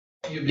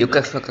Je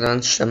krijgt van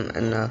een stem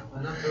en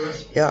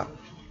ja,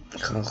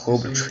 ik ga een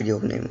roblox video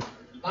opnemen.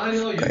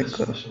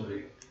 Kijken.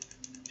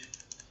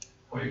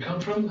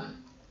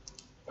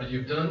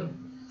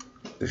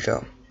 Dus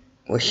ja,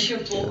 wat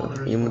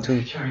je moet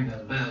doen,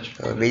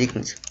 weet ik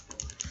niet.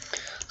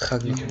 Ga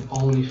ik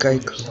nog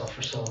kijken.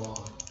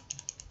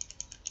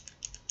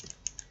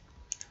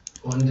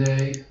 One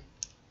day,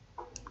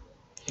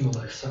 he will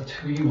accept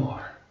who you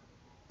are.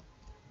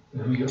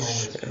 And who you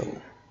always be.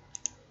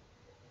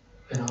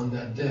 And on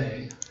that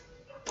day,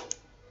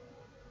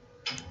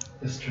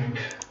 this drink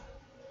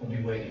will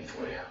be waiting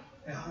for you.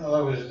 Ja,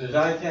 hallo, dus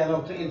daar zijn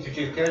op de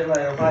instituut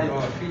waar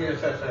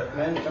 564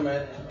 mensen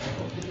met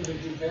op de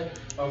instituut,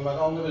 maar met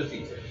andere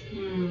ziektes.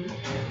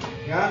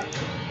 Ja,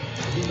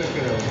 niet meer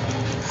veel.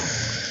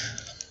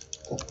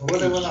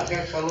 Worden we naar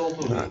rechts gaan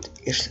lopen? Nou, het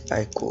eerste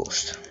bij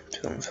kost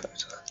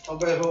 250. Al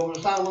best wel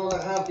bestaan, maar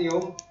daar gaat hij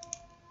om.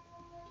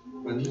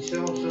 Maar niet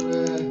zelfs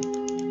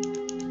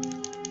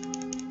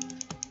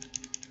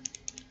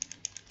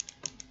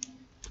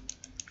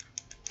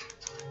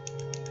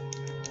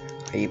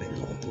Je bent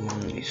nog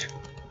lang niet.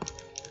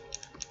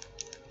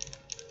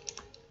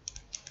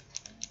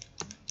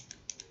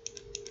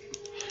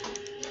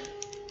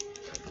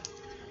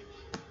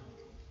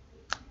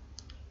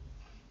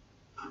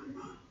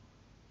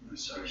 I'm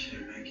sorry she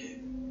didn't make it.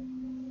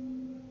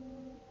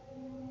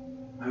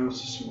 I know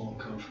it's a small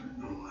comfort,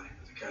 no lie,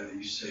 but the guy that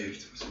you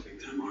saved was a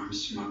big-time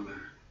arms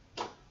smuggler.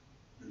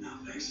 And now,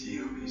 thanks to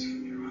you, he's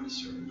gonna be around to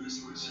serve a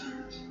nice long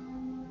sentence.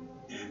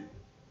 And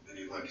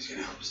any luck, he's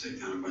gonna help us take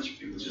down a bunch of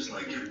people just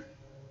like him.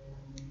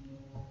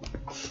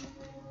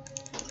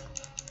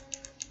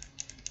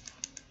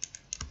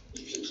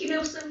 You think you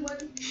know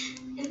someone?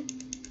 And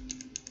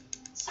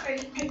sorry,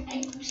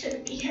 I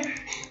shouldn't be here.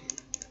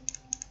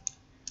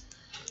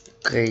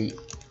 Oké,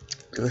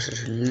 dat was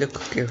dus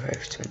lukken keer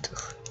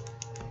 25.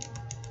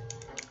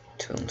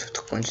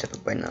 250 points heb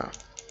ik bijna.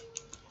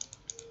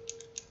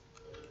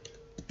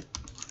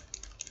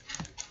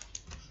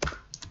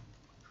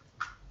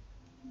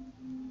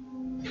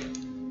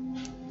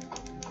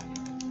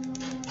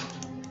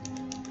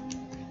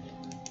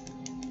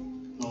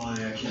 Oh,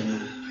 I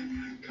can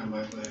come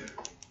back later.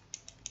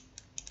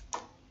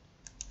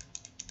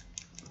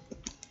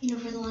 You know,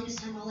 for the longest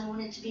time, all I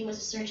wanted to be was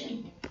a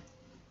surgeon.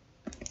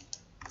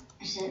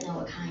 I just didn't know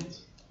what kind.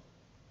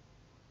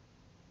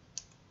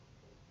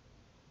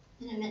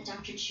 Then I met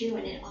Dr. Chu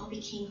and it all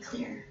became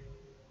clear.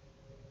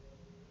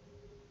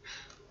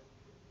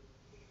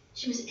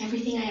 She was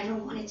everything I ever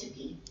wanted to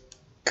be.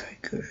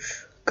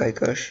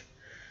 Kijkers.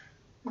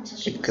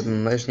 Ik heb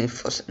mijn muis niet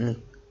vast en ik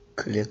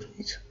klik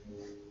niet.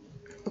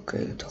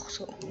 Oké, toch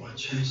zo.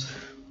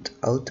 De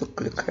auto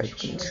klik heb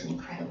ik niet. She was an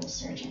incredible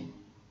surgeon.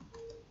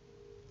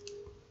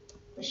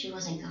 But she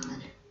wasn't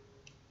God.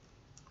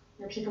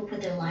 When people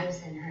put their lives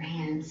in her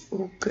hands,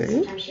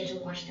 sometimes she had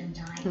to watch them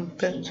die on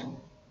the table.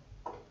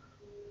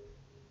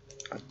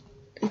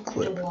 You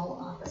had to wall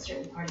off a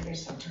certain part of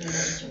yourself to be able to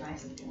survive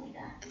something like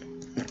that.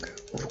 Okay,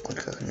 hoeveel kon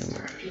ik eigenlijk niet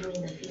meer? Feeling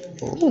the feelings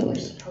that people are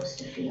supposed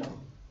to feel.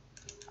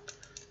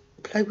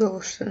 Blijkbaar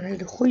was het een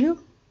hele goeie.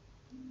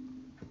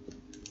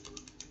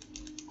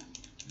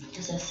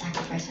 Because of the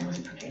sacrifice I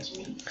wasn't prepared to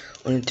make.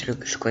 Oh,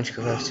 natuurlijk is kontje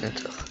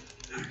 25.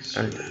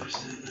 En leuk.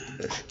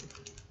 Dus.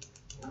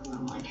 Well,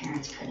 my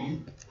parents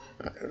couldn't.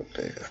 Op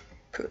deze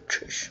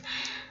purchase.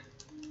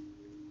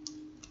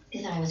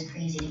 They thought I was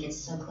crazy to get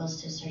so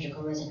close to a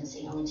surgical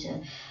residency only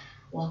to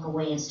walk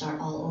away and start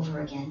all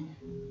over again.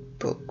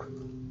 Book.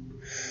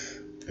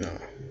 No.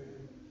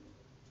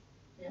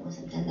 It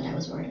wasn't then that I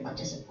was worried about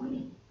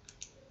disappointing.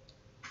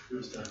 It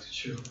was Dr.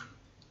 Chu.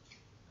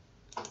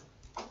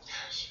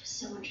 She was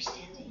so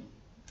understanding.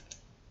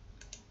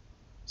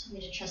 Told me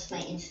to trust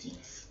my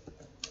instincts.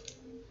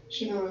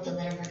 She even wrote the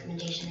letter of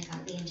recommendation that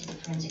got me into the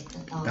forensic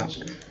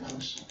pathology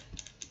fellowship.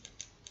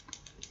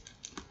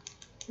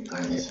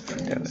 Regardless of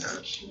the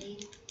mistakes she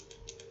made.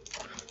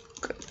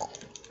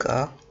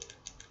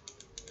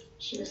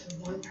 She was the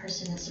one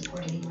person that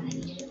supported me when I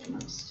needed it the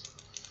most.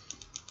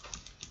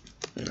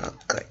 Nou,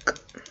 kijk.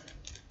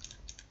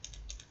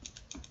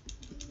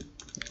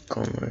 Ik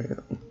kan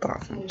er een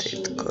paar van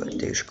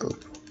deze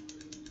kopen.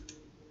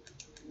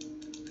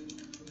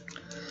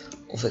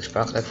 Of ik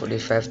spaar gelijk voor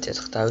die 35.000.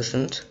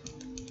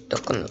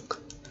 Dat kan ook.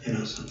 Je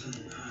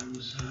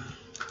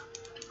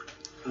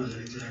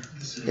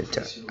hebt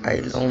de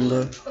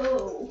eilanden.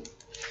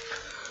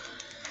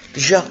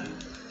 Dus ja.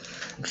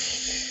 Ik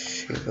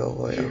zie wel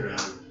waar ja.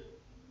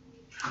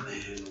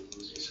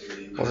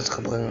 Wat het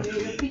gaat brengen. Wil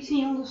je fiets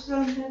niet onder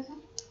stroom zetten?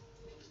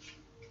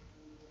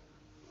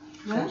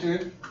 Ja?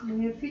 Wil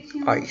je fiets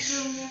niet onder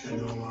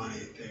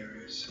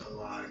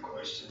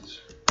stroom zetten?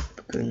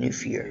 We kunnen nu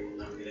 4.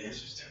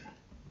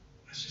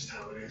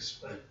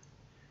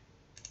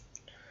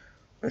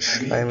 Een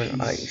slime en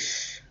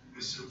ijs.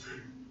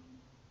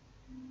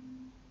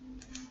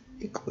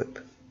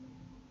 Equip.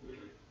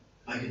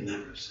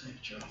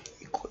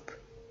 Equip.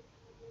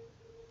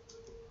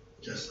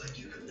 Just like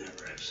you could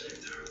never have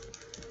saved her.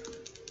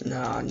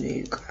 Nou, nee,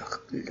 ik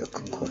krijg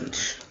leuke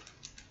coins.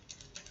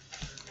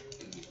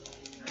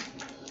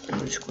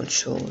 Dus komt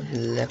zo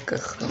lekker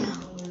gaan.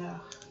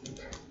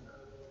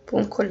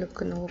 Ongeluk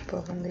kunnen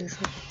oppakken van deze.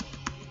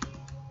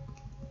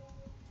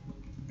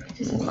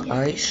 Nog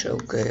ijs,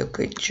 oké,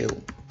 chill.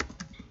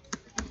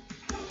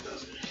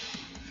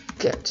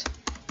 Cat.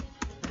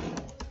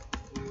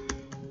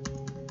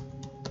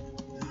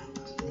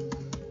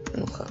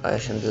 Nog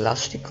ijs en de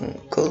laatste die kan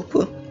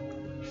kopen.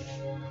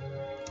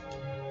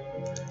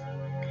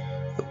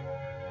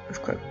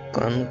 Even kijken,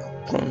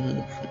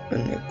 kan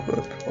en ik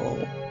heb al.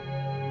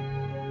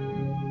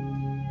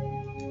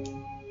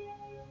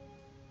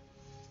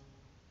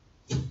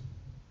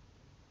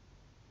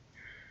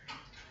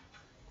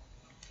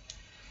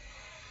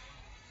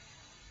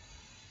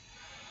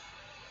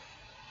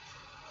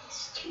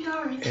 Too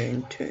dark.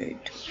 1, 2,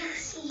 3. Can't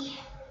see.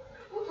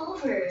 Move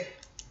over.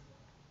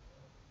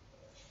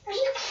 Are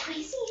you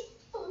crazy?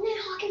 When Ned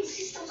Hawkins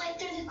sees the light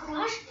through the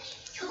garage,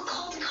 he'll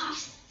call the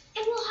cops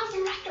and we'll have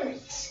the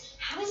records.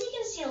 How is he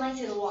gonna see a light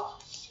through the wall?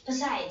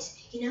 Besides,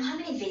 you know how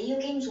many video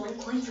games one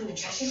coin from the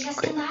treasure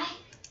chest can buy?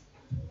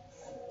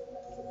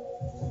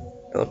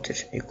 Dat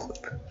is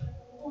equip.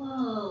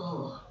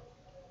 Whoa.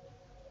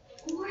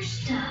 More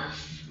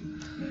stuff.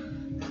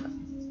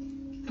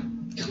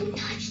 Don't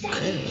touch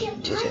that.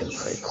 Dit heb ik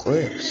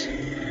geëquipt.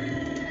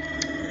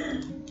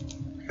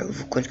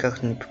 Hoeveel coins krijg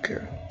ik nu per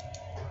keer?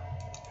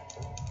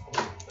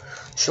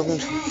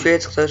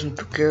 740.000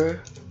 per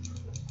keer.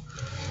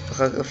 Dan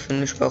ga ik even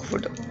nu spelen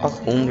voor de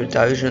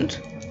 800.000.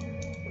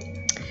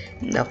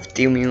 Na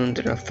 10 miljoen,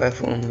 daarna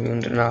 500 miljoen,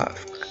 daarna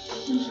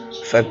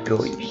 5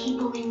 biljoen.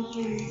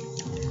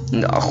 En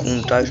de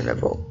 800.000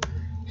 hebben we al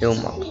heel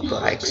makkelijk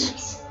bereikt.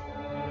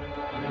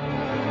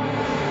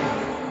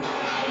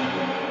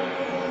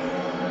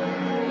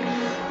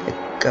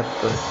 Ik heb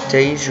een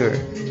taser.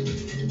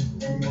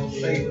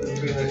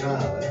 27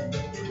 graden.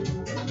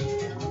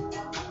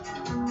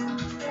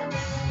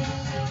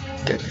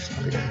 Kijk eens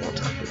wat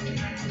er gebeurt.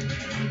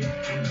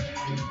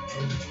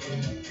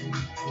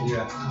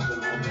 Ja.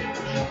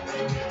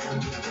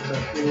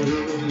 Dat kunnen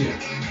we ook hier.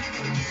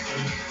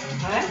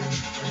 Hè?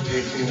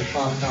 Even in de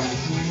slaapkamer.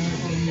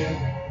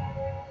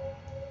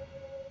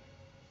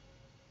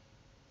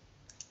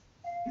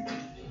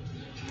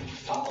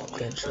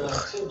 Oké,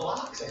 terug. 2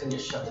 blocks. I can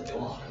just shut the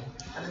door on him.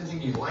 I didn't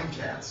think you liked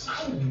cats.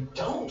 I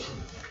don't.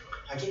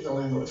 I gave the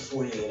landlord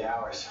 48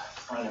 hours to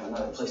find him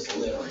another place to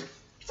live.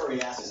 Furry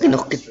asses. En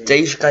nog een keer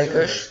deze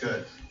kijkers.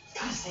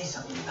 Gotta say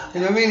something about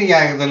En dan ben je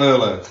eigenlijk te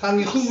lullen. Het gaat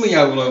niet goed met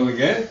jou, geloof ik,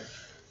 hè?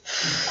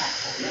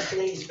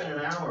 Yesterday you spent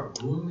an hour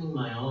grooming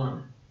my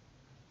arm.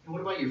 And what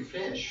about your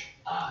fish?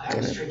 That En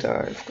was het tricky.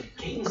 daar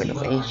Caden's kan nog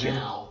evil arm eentje.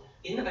 now.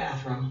 In the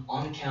bathroom,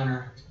 on the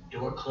counter,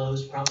 door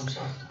closed, problem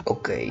solved.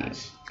 Oké,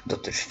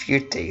 dat is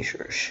 4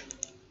 tasers.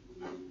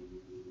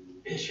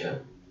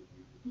 Bishop,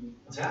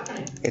 what's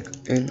happening? Ik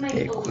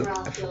My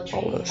overall equip field even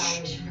training alles.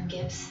 evaluation from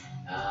Gibbs.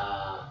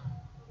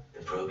 The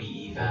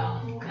Proby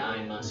eval.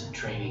 9 months of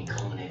training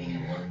culminating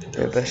in work to De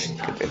build beste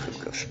something tip top heb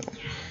ik of zo.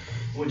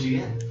 What'd you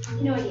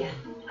get? No idea.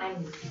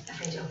 I'm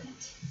afraid to open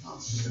it. Well,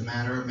 it's just a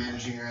matter of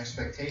managing your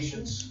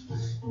expectations.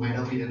 It might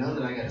help you to know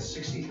that I got a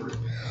 63.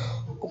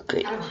 Oké,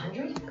 Out of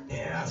 100?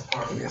 Yeah, that's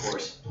part of the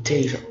course.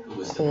 deze Who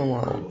was the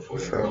allemaal girl before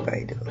the girl?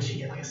 voorbij What she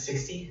get, like a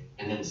 60?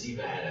 And then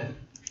Ziva had a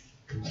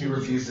She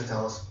refused to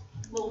tell us.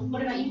 Well,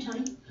 what about you,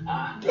 Tony?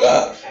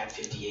 fat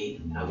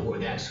 58. I wore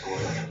that score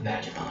like a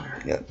badge of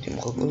honor. Ja, die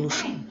mag ook wel los.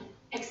 Fine.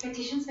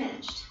 Expectations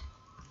managed.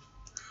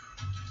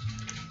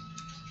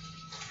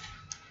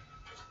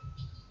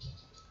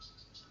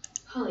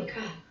 Holy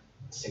crap.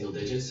 Single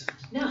digits?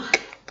 No.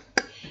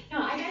 No,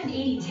 I got an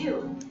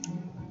 82.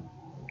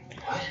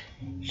 What?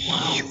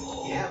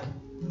 Wow. Yeah.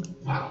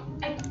 Wow.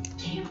 I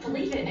can't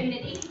believe it. I mean,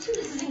 at 82,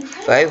 this is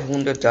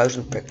incredible.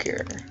 500.000 per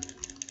keer.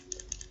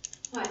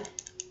 What?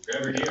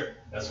 Grab her here.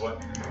 That's what.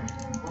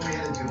 Where we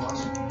headed to,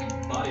 boss?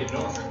 Body of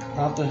Norfolk.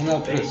 Gaat te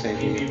snel terug, Base denk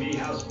ik. PPP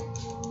housing.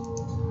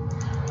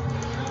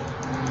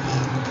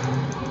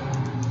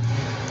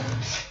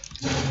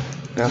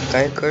 Nou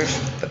kijkers,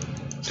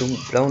 doe een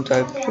blauw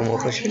duimpje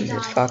omhoog als jullie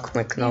dit vaak op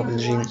mijn kanaal willen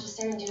zien.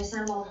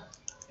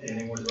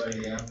 Anything worth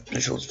writing down?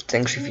 Een soort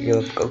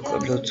verdenkingvideo heb ik ook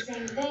geüpload.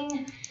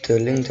 De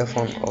link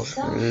daarvan als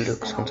het me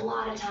lukt, want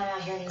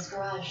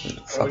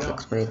vaak lukt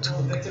het me niet.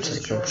 Dat zet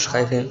ik in de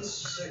beschrijving.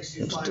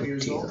 Dat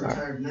doet die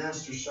raar.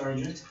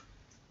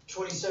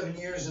 27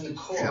 years in the Ja,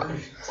 Corps.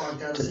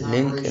 Clocked out as de an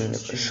link in de operations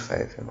chief.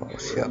 beschrijving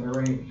als ja.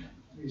 Marine.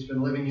 He's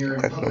been living here in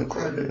Kijk, public dan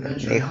private komen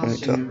venture 9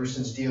 housing minuten. ever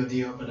since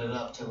DOD opened it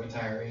up to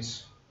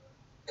retirees.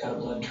 Got a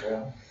blood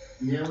trail.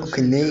 Yeah, let's Ook get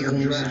in to 9 the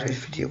minuten drag. deze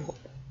video op.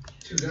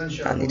 2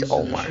 gunshot Ja, niet wounds al,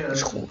 to the maar het is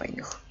chest. gewoon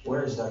weinig.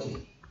 Where is Ducky?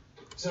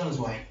 He's on his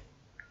way.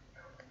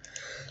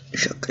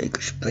 Dus ja,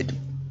 kijkers,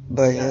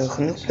 bij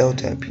genoeg blauw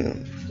duimpje,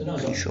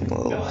 iets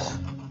omhoog.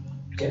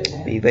 Get his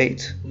hand. Wie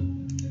weet.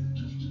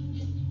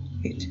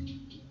 Niet.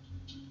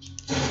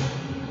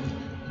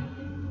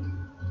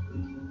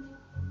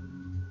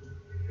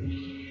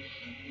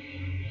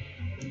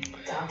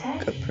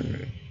 Ik heb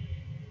een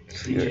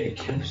 4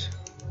 equips.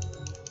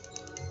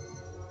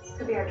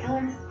 Could be our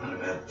killer. Not a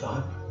bad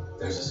thought.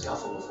 There's a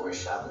scuffle before he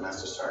shot the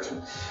Master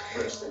Sergeant.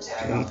 Rips the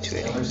tag off his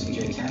killers,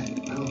 J.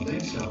 Kent. I don't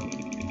think so.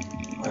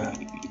 Why not?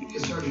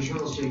 Because Sergeant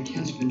Charles J.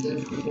 Kent's been dead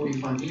for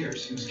 45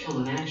 years. He was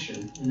killed in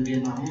action in the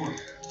Vietnam War.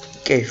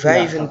 Oké,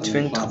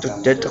 25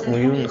 tot 30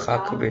 miljoen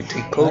ga ik er weer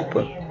 3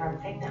 kopen.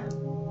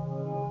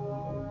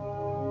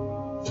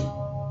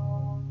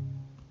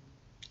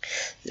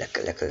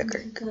 Lekker, lekker,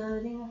 lekker.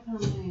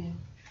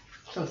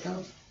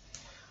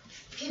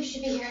 Gabe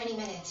should be here any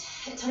minute.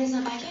 Tony's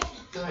not back yet?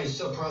 No, he's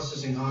still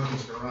processing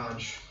Hawkins'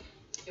 garage.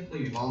 I can't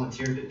believe he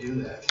volunteered to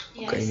do that.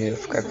 Oké, nu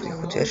even kijken of die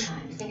goed is.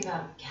 Think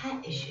about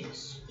cat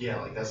issues.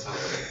 Yeah, like that's not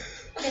right.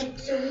 Okay,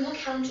 so we will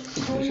count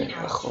Die Tony zijn echt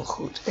out. gewoon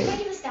goed. Can I 1,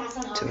 give a stats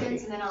on 2.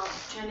 Hawkins and then I'll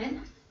chime in?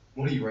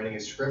 What are you writing a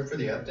script for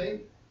the update?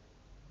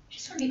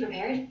 Just want to be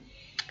prepared.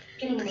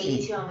 Getting an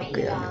 82 on my Oké,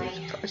 ja, eval. nu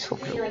is het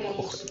I feel like I need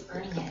to hoog. keep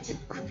earning it. Ik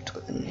I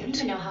don't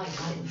even know how I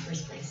got it in the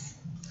first place.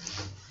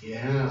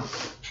 Yeah.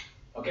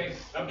 Okay,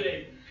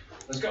 update.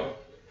 Let's go.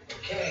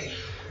 Okay.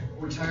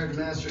 Retired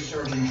Master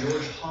Sergeant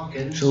George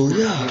Hawkins. Zo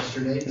ja,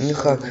 yesterday nu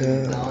ga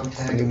ik dog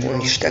van die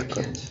mooie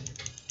stekken.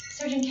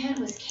 Sergeant Kent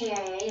was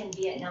KIA in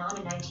Vietnam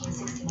in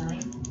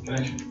 1969.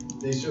 Connection.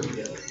 They served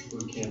together.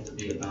 Boot camp to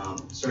Vietnam.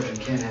 Sergeant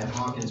Kent had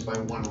Hawkins by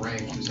one rank.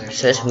 He was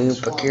actually 6 miljoen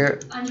per keer.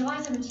 On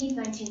July 17,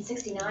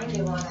 1969,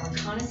 they were on a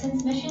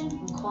reconnaissance mission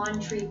from Quan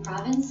Tri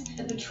Province.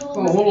 The patrol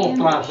was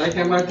Hollandplaats, hè? Ik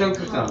heb maar het ook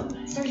gestaan.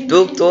 Sergeant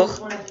Doe ik Kent toch? was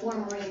one of 4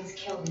 Marines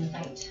killed in the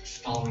fight.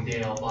 Following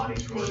day, all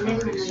bodies were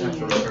recovered except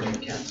for Sergeant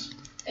Kent's.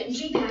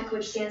 GPAC,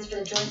 which stands for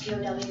the Joint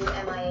POW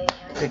MIA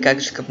Oké, kijk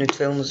eens, ik heb nu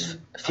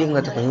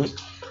 234 miljoen.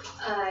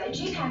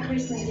 GPAC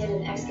recently did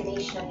an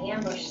excavation of the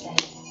ambush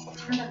site.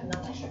 Turned up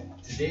nothing.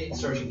 To date,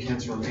 Sergeant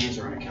Kent's remains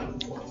are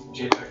unaccounted for.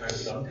 JPAC found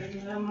the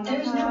dog.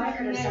 There's no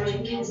record of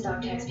Sergeant Kent's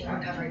dog tags being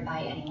recovered by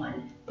anyone.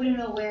 We don't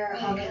know where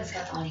Hawkins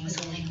got the one he was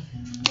holding.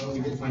 Well, we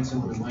did find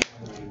someone who might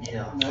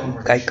have a phone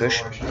record Kijkers.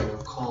 showing a large number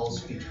of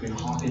calls between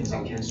Hawkins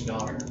and Kent's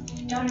daughter.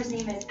 Daughter's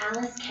name is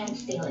Alice Kent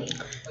Staley.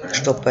 Ik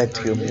stop bij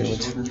 3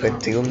 miljoen. Bij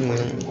 3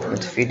 miljoen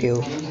met de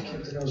video.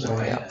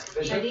 Nou ja.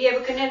 Maar die heb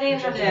ik er net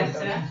ingezet,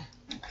 hè?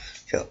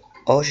 Ja,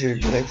 als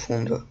jullie het leuk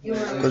vonden.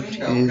 Als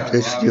jullie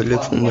deze video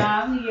leuk vonden.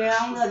 Ja, die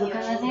heb ik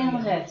er net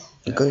ingezet.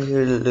 Als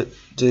jullie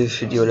de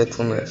video leuk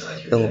vonden.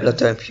 Dan blad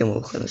duimpje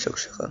omhoog. En dan zou ik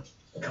zeggen.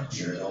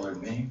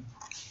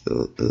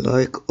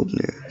 Like,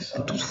 abonneer.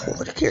 En tot de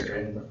volgende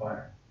keer.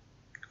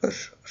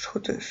 Als het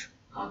goed is.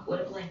 Hawk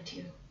would have liked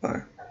you.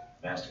 Maar,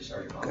 Master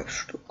Sergeant kijk eens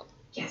stuk.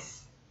 Yes,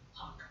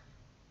 Hawk.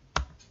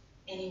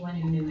 Anyone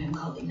who knew him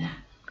called him that.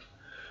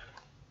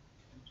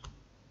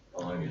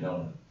 How long have you known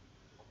him?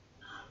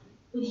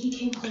 When he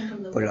came home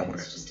from the war, he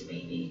was just a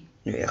baby.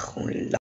 Nu echt gewoon